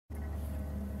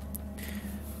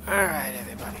Alright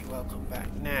everybody, welcome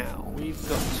back. Now, we've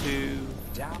got to...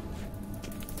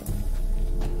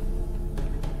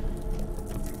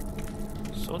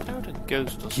 sort out a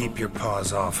ghost or something. Keep your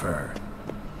paws off her.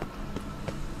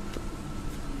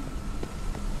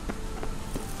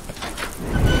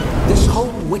 This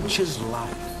whole witch's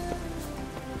life.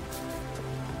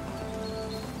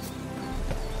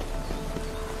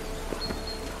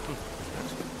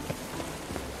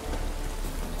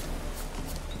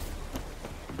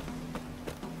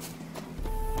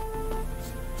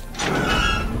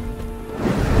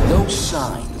 Those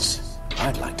signs.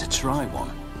 I'd like to try one.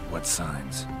 What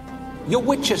signs? Your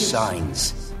witcher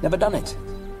signs. Never done it.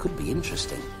 Could be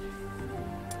interesting.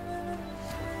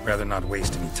 Rather not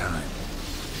waste any time.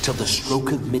 Till the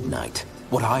stroke of midnight,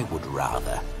 what I would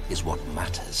rather is what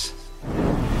matters.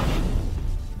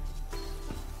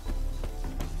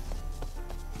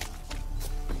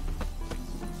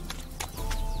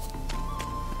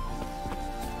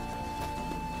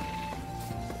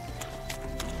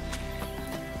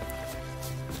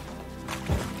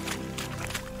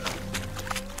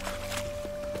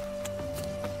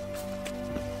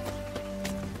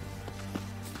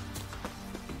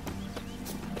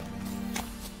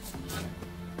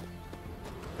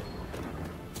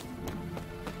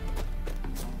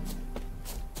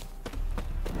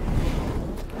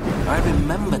 I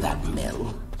remember that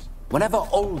mill. Whenever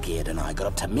Olgierd and I got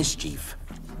up to mischief,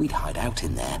 we'd hide out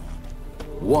in there.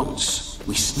 Once,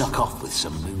 we snuck off with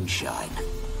some moonshine.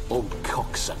 Old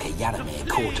cocksucker Yaramir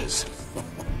caught us.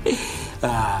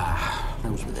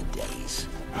 Those were the days.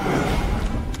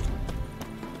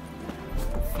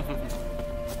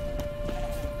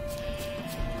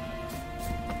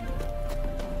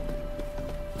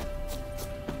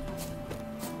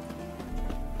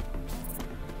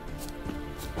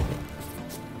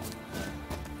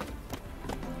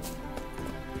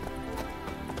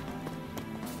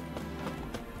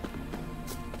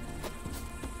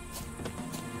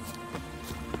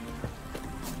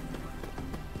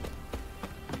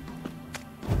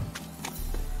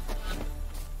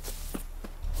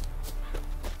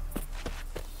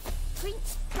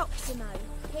 Prince Proximo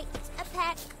picked a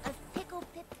pack of pickle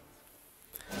pip.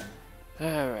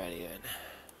 Alrighty then.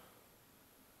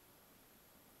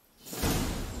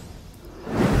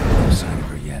 No sign of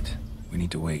her yet. We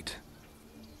need to wait.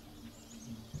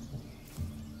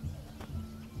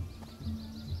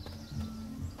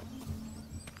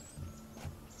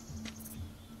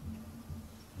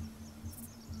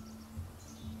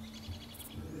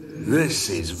 This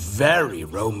is very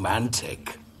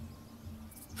romantic.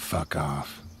 Fuck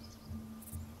off.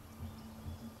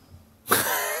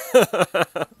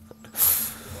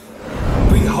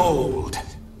 Behold,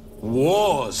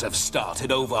 wars have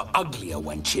started over uglier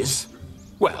wenches.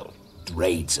 Well,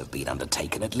 raids have been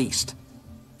undertaken at least.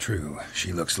 True,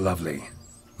 she looks lovely.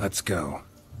 Let's go.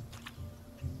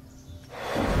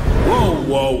 Whoa,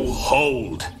 whoa,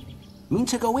 hold. Mean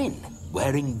to go in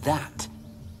wearing that?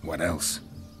 What else?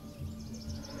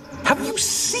 Have you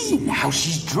seen how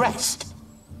she's dressed?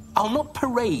 I'll not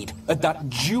parade at that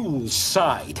jewel's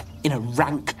side in a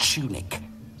rank tunic.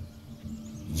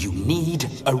 You need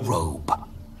a robe.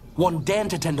 One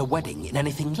daren't attend a wedding in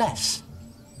anything less.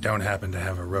 Don't happen to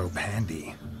have a robe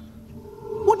handy.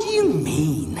 What do you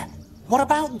mean? What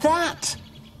about that?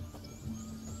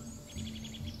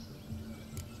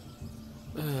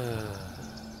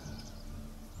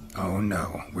 Oh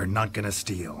no, we're not gonna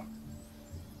steal.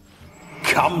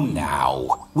 Come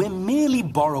now. We're merely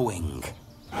borrowing.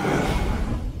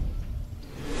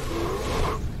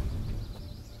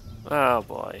 Oh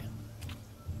boy.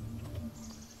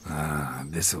 Ah,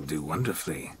 this'll do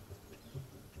wonderfully.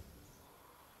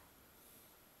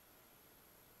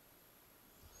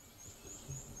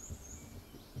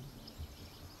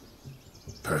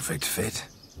 Perfect fit.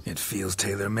 It feels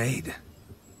tailor-made.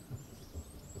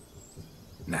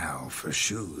 Now, for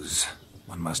shoes.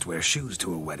 One must wear shoes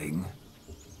to a wedding.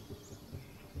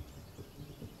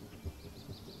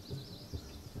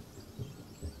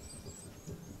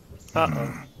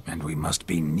 And we must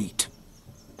be neat.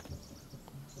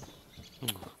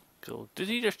 Cool. Did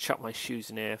he just chop my shoes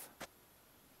in half?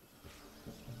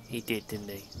 He did, didn't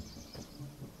he?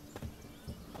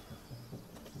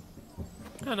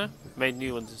 Oh no, made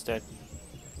new ones instead.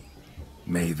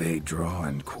 May they draw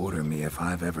and quarter me if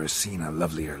I've ever seen a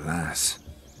lovelier lass.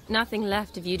 Nothing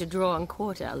left of you to draw and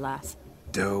quarter, alas.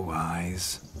 Doe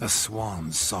eyes, a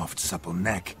swan's soft supple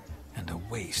neck, and a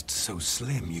waist so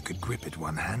slim you could grip it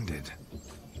one-handed.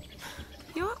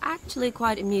 You're actually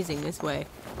quite amusing this way.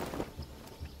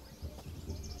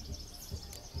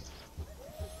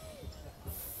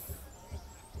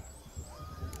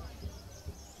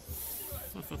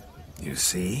 You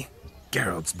see?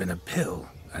 Geralt's been a pill,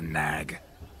 a nag.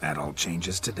 That all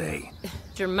changes today.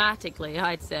 Dramatically,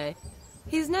 I'd say.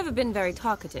 He's never been very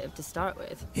talkative to start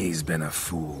with. He's been a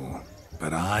fool,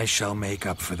 but I shall make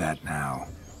up for that now.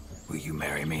 Will you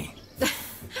marry me?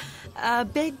 A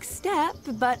big step,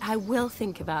 but I will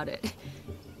think about it.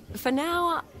 For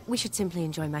now, we should simply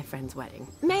enjoy my friend's wedding.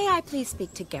 May I please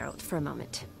speak to Geralt for a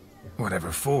moment?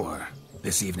 Whatever for.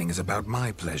 This evening is about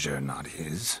my pleasure, not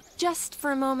his. Just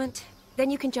for a moment, then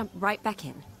you can jump right back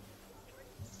in.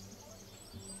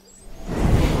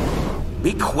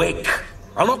 Be quick.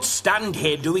 I'll not stand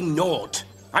here doing naught.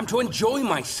 I'm to enjoy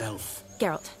myself.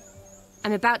 Geralt,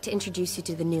 I'm about to introduce you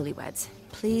to the newlyweds.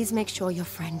 Please make sure your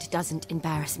friend doesn't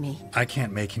embarrass me. I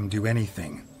can't make him do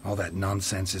anything. All that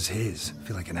nonsense is his. I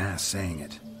feel like an ass saying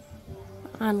it.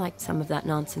 I liked some of that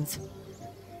nonsense.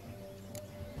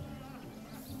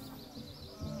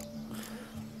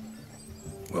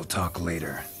 We'll talk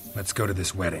later. Let's go to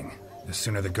this wedding. The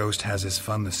sooner the ghost has his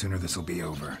fun, the sooner this'll be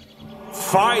over.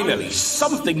 Finally,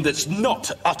 something that's not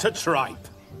utter tripe.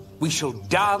 We shall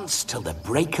dance till the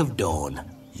break of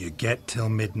dawn. You get till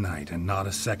midnight and not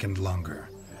a second longer.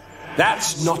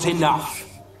 That's not enough.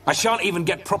 I shan't even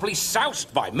get properly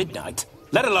soused by midnight,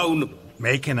 let alone...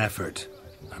 Make an effort.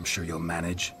 I'm sure you'll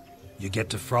manage. You get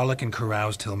to frolic and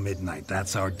carouse till midnight.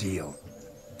 That's our deal.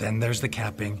 Then there's the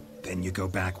capping. Then you go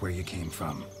back where you came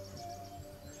from.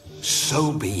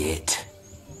 So be it.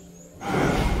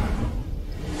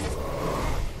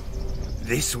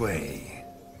 This way,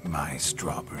 my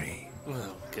strawberry.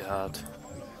 Oh, God.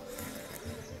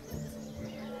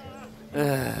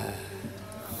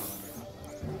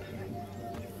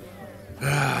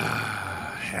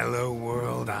 Hello,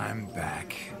 world, I'm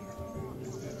back.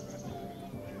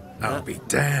 I'll be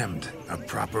damned. A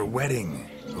proper wedding.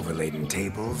 Overladen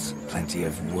tables, plenty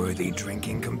of worthy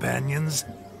drinking companions,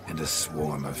 and a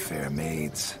swarm of fair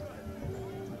maids.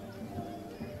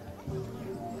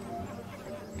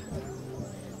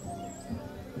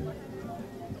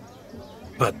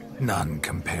 But none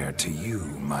compared to you,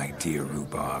 my dear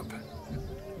rhubarb.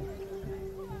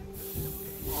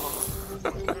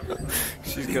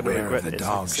 She's gonna Beware regret of the this,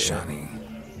 dog, isn't she?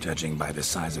 Shani. Judging by the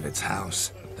size of its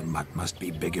house, the mutt must be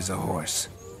big as a horse.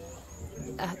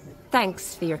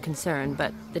 Thanks for your concern,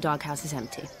 but the doghouse is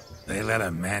empty. They let a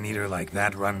man-eater like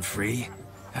that run free?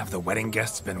 Have the wedding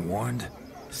guests been warned?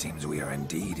 Seems we are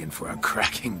indeed in for a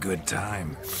cracking good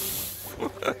time.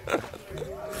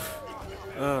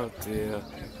 Oh, dear.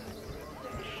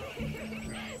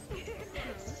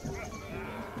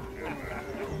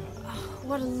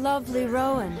 What a lovely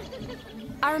rowan.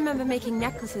 I remember making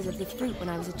necklaces of the fruit when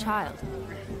I was a child.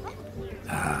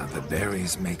 Ah, the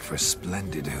berries make for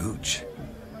splendid hooch.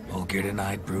 Olgerd and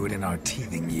I brewed it in our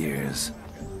teething years.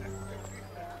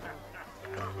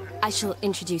 I shall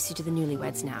introduce you to the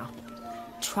newlyweds now.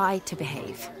 Try to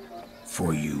behave.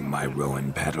 For you, my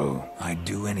rowan petal, I'd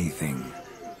do anything.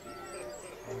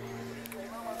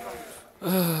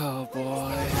 Oh,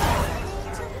 boy.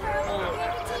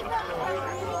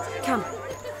 Come.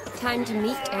 Time to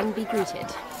meet and be greeted.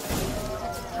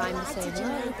 Time to say Did you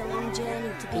hello. make the long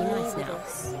journey to be Be nice here with now.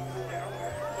 us?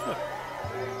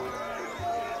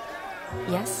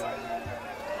 Yes?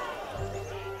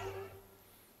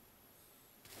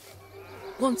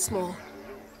 Once more,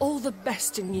 all the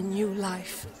best in your new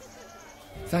life.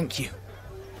 Thank you.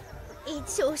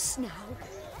 It's us now.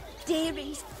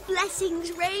 Dearies,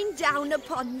 blessings rain down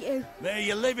upon you. May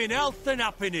you live in health and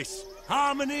happiness.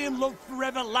 Harmony and love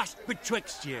forever last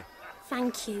betwixt you.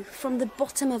 Thank you from the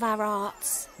bottom of our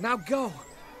hearts. Now go.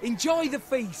 Enjoy the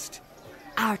feast.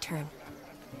 Our turn.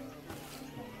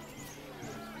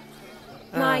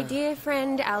 My dear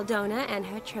friend Aldona and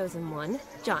her chosen one,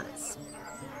 Jonas.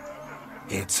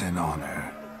 It's an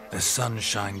honor. The sun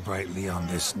shine brightly on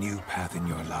this new path in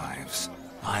your lives.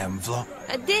 I am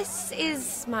This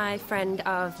is my friend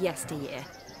of yesteryear,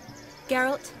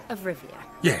 Geralt of Rivia.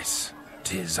 Yes,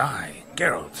 'tis I,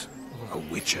 Geralt, a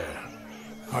witcher.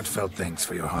 Heartfelt thanks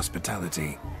for your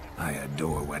hospitality. I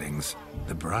adore weddings.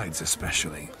 The brides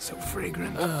especially. So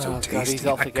fragrant, so God, tasty. he's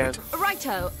off I again. could-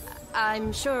 Righto.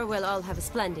 I'm sure we'll all have a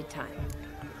splendid time.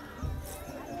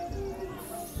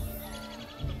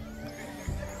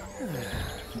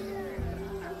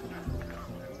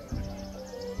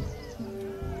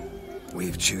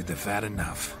 We've chewed the fat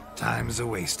enough. Time's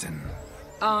a-wasting.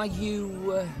 Are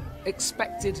you,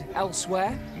 expected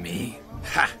elsewhere? Me?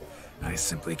 Ha! I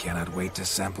simply cannot wait to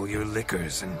sample your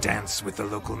liquors and dance with the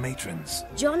local matrons.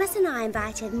 Jonas and I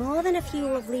invited more than a few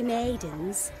lovely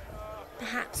maidens.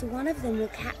 Perhaps one of them will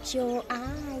catch your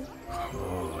eye.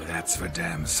 Oh, that's for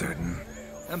damn certain.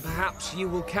 and perhaps you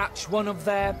will catch one of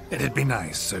their... It'd be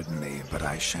nice, certainly, but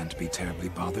I shan't be terribly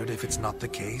bothered if it's not the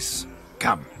case.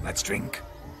 Come, let's drink.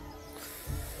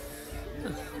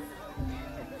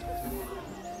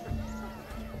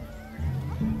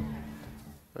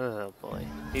 Oh boy,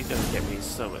 he's gonna get me in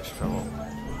so much trouble.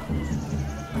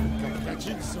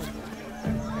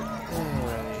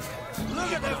 Alright.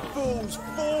 Look at the fools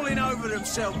falling over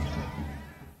themselves.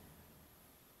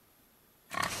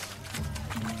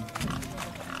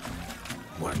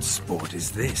 What sport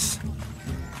is this?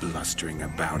 Blustering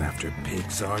about after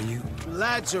pigs, are you?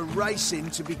 Lads are racing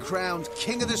to be crowned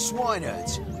King of the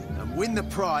Swineherds and win the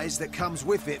prize that comes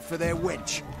with it for their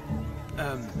wench.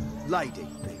 Lady.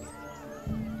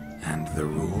 And the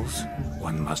rules?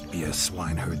 One must be a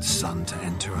swineherd's son to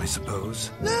enter, I suppose?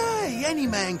 Nay, any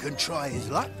man can try his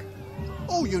luck.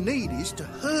 All you need is to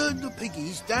herd the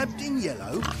piggies dabbed in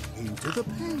yellow into the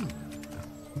pen.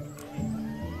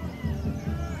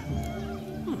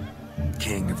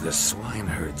 King of the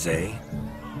swineherds, eh?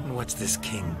 And what's this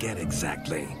king get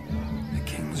exactly? The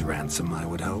king's ransom, I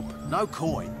would hope. No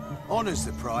coin. Honours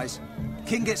the prize.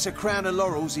 King gets a crown of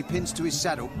laurels he pins to his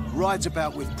saddle, rides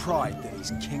about with pride that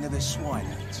he's king of the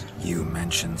swineherds. You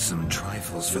mentioned some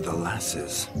trifles for the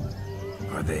lasses.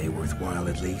 Are they worthwhile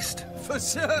at least? For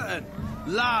certain.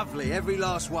 Lovely, every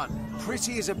last one.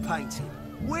 Pretty as a painting.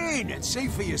 Win and see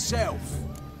for yourself.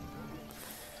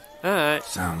 Alright.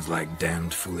 Sounds like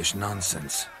damned foolish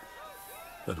nonsense.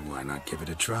 But why not give it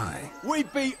a try?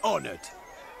 We'd be honoured.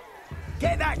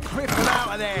 Get that cripple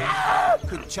out of there!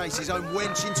 Couldn't chase his own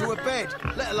wench into a bed,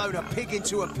 let alone a pig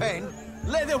into a pen.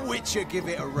 Let the Witcher give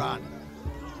it a run.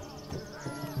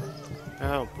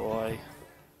 Oh boy.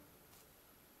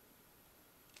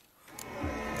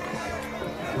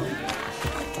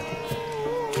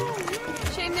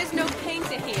 Shame there's no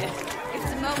painter here.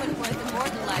 It's a moment worth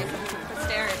immortalizing for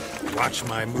posterity. Watch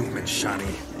my movements,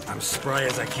 Shani. I'm spry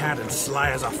as a cat and sly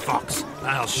as a fox.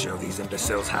 I'll show these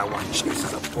imbeciles how one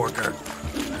chases a porker.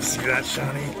 You see that,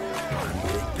 Shani? I'm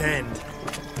big penned.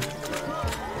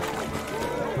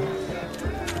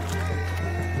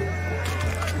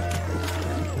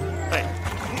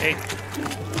 Hey.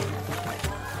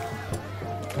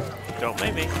 Don't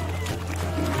make me.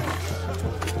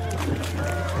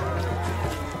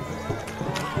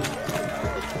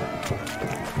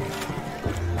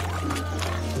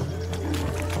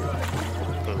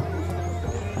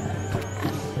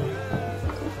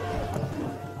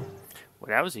 Well,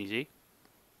 that was easy.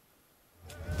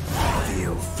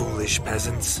 Feel foolish,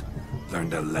 peasants?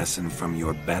 Learned a lesson from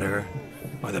your better?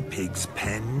 Are the pigs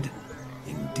penned?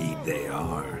 Indeed they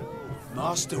are.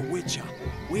 Master Witcher,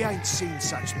 we ain't seen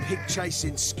such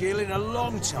pig-chasing skill in a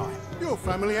long time. Your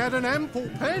family had an ample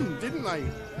pen, didn't they?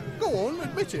 Go on,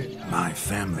 admit it. My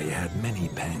family had many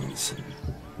pens,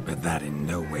 but that in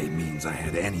no way means I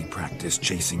had any practice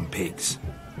chasing pigs.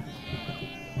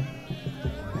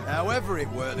 However it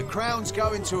were, the crown's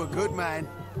going to a good man.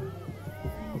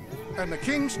 And the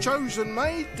king's chosen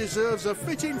maid deserves a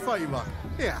fitting favour.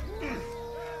 Here.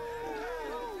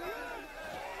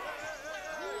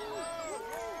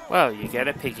 Well, you get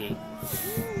a piggy.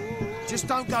 Just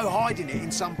don't go hiding it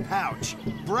in some pouch.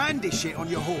 Brandish it on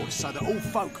your horse so that all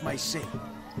folk may see.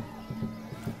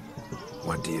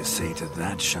 What do you say to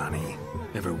that, Shani?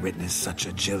 Ever witnessed such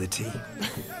agility?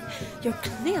 You're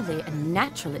clearly a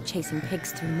natural at chasing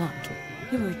pigs through muck.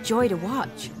 You're a joy to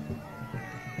watch.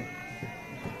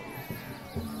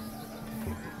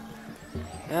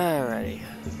 Alrighty.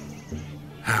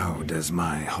 How does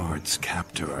my heart's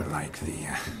captor like the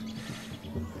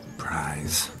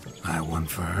prize I won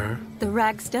for her? The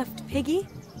rag-stuffed piggy?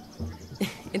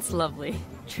 It's lovely,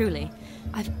 truly.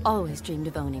 I've always dreamed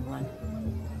of owning one.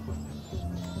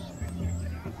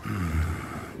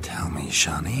 Tell me,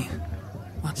 Shani,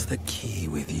 what's the key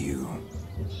with you?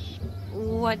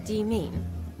 What do you mean?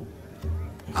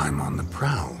 I'm on the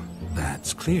prowl,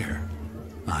 that's clear.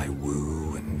 I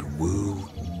woo and woo,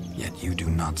 yet you do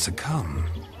not succumb.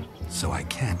 So I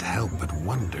can't help but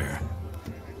wonder,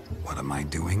 what am I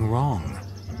doing wrong?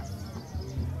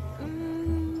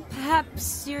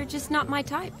 Perhaps you're just not my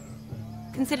type.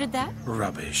 Considered that?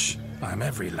 Rubbish. I'm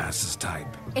every lass's type.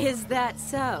 Is that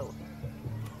so?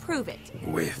 Prove it.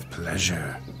 With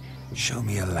pleasure. Show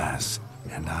me a lass,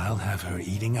 and I'll have her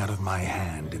eating out of my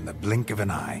hand in the blink of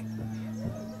an eye.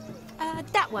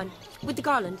 That one, with the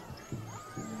garland.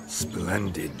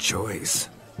 Splendid choice.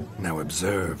 Now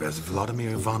observe as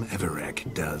Vladimir von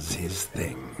Everek does his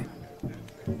thing.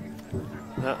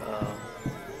 Uh-oh.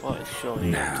 What is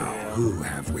showing Now, who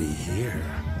have we here?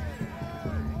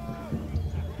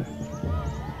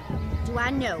 Do I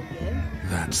know you?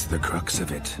 That's the crux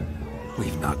of it.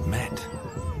 We've not met.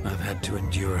 had to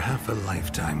endure half a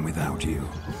lifetime without you.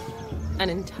 An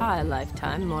entire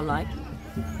lifetime, more like.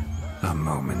 A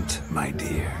moment, my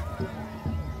dear.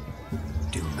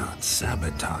 Do not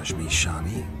sabotage me,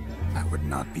 Shani. That would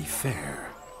not be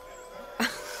fair.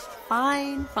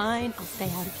 Fine, fine. I'll stay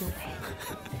out of your way.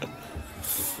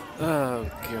 Oh,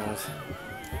 God.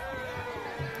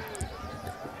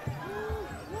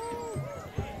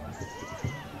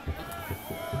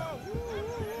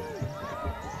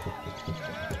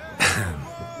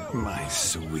 My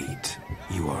sweet,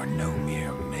 you are no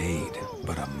mere maid,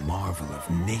 but a marvel of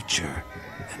nature.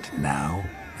 And now,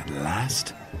 at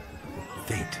last,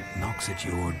 fate knocks at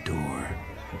your door.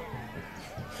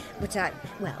 But I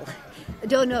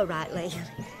don't know rightly.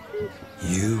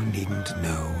 You needn't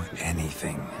know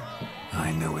anything.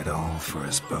 I know it all for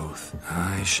us both.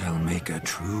 I shall make a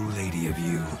true lady of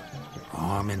you.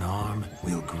 Arm in arm,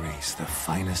 we'll grace the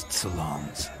finest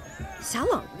salons.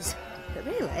 Salons?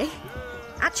 Really?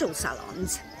 Actual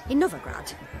salons? In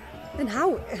Novigrad? Then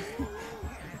how...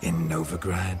 In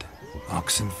Novigrad,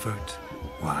 Oxenfurt,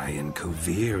 why, in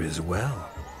Kovir as well.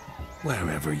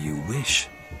 Wherever you wish.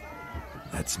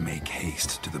 Let's make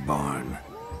haste to the barn.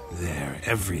 There,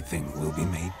 everything will be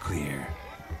made clear.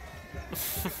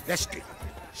 Leslie,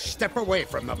 step away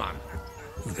from the man.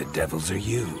 Who the devils are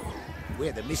you?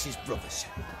 We're the Mrs. Brothers,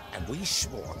 and we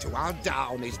swore to our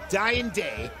down his dying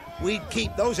day we'd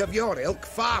keep those of your ilk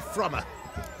far from her.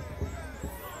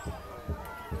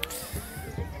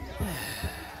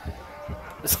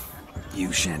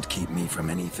 You shan't keep me from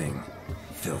anything,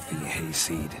 filthy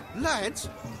hayseed. Lads,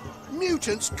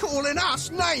 mutants calling us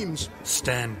names!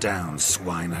 Stand down,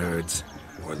 swineherds,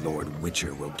 or Lord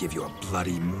Witcher will give you a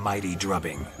bloody mighty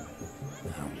drubbing.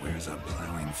 Now where's a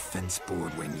plowing fence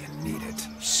board when you need it?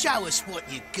 Show us what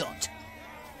you got.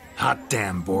 Hot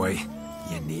damn, boy.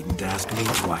 You needn't ask me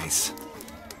twice.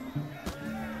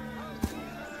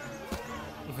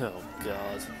 Oh,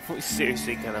 God. We're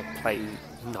seriously gonna play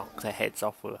knock their heads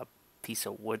off with a piece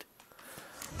of wood.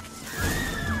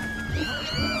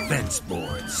 Fence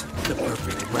boards. The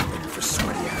perfect weapon for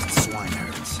sweaty-ass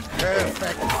swineherds.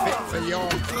 Perfect fit for your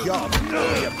job,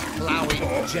 you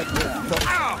ploughing gentle foot.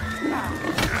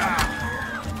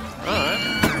 Alright.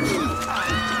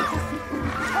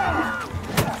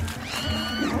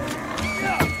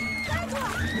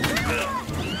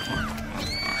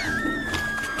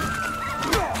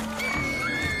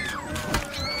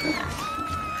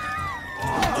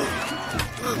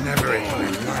 Never in my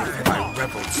life have I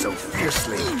reveled so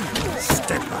fiercely.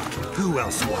 Step up. Who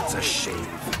else wants a shave?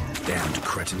 Damned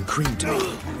cretin cream to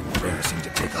me. Embarrassing to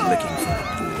take a licking from a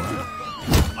boor.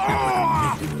 You're like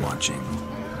a maiden watching.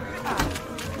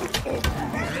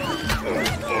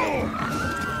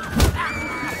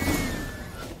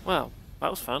 Well, that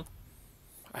was fun.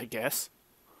 I guess.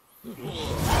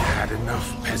 Had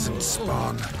enough, peasant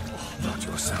spawn. Thought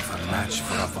yourself a match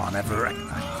for a Von Everett.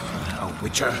 A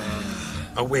Witcher.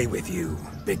 Away with you.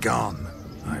 Begone.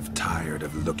 I've tired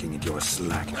of looking at your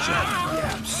slack-jawed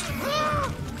yaps.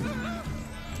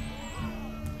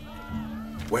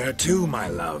 Where to, my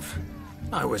love?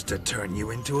 I was to turn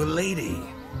you into a lady.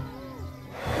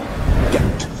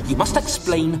 Geralt, you must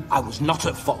explain I was not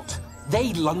at fault.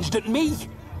 They lunged at me.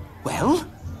 Well,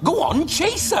 go on,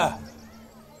 chase her.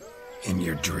 In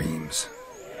your dreams.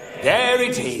 There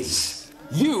it is.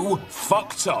 You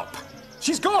fucked up.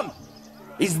 She's gone.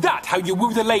 Is that how you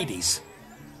woo the ladies?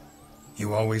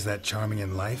 You always that charming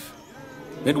in life?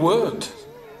 It worked.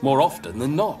 More often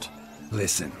than not.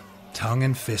 Listen, tongue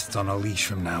and fists on a leash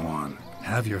from now on.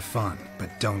 Have your fun,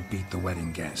 but don't beat the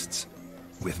wedding guests.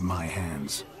 With my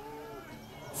hands.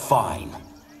 Fine.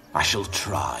 I shall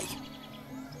try.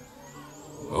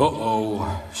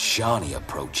 Uh-oh. Shani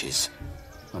approaches.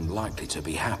 Unlikely to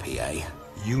be happy, eh?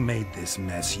 You made this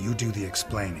mess. You do the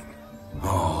explaining.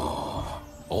 Oh,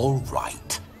 all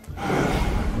right.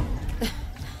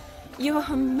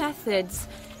 Your methods...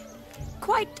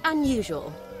 quite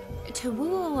unusual. To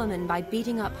woo a woman by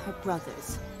beating up her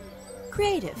brothers.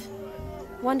 Creative.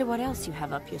 Wonder what else you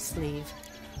have up your sleeve.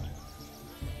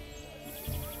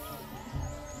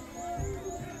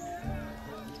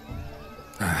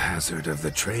 A hazard of the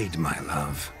trade, my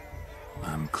love.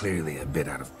 I'm clearly a bit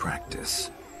out of practice.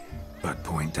 But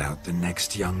point out the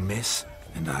next young miss,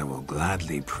 and I will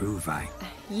gladly prove I...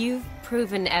 You've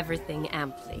proven everything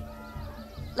amply.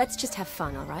 Let's just have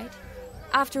fun, all right?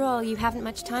 After all, you haven't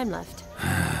much time left.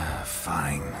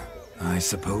 Fine. I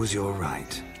suppose you're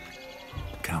right.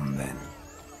 Come then.